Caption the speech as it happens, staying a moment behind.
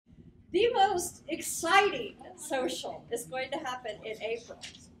The most exciting social is going to happen in April.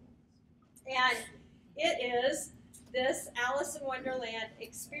 And it is this Alice in Wonderland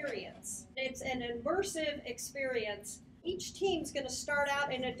experience. It's an immersive experience. Each team's going to start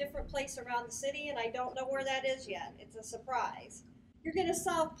out in a different place around the city, and I don't know where that is yet. It's a surprise. You're going to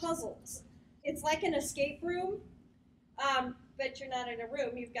solve puzzles. It's like an escape room, but you're not in a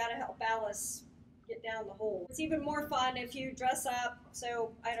room. You've got to help Alice get down the hole. It's even more fun if you dress up.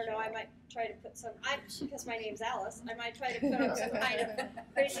 So, I don't know, I might try to put some, because my name's Alice, I might try to put on some kind of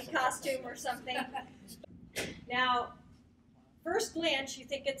crazy costume or something. Now, first glance, you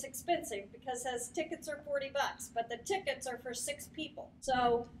think it's expensive because it says tickets are $40, but the tickets are for 6 people.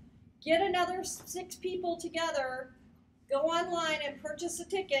 So get another 6 people together, go online and purchase a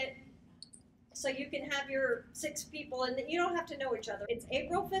ticket so you can have your 6 people, and you don't have to know each other. It's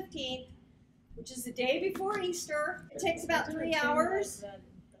April 15th, which is the day before Easter. It takes about 3 hours,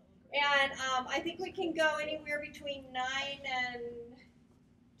 and I think we can go anywhere between 9 and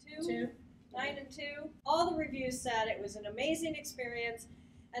 2. 9 and 2. All the reviews said it was an amazing experience,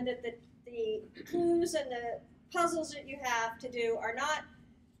 and that the clues and the puzzles that you have to do are not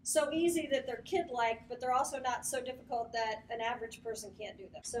so easy that they're kid-like, but they're also not so difficult that an average person can't do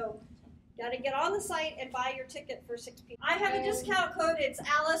them. So, got to get on the site and buy your ticket for 6 people. I have a discount code. It's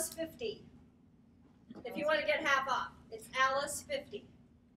Alice50. If you want to get half off, it's Alice50.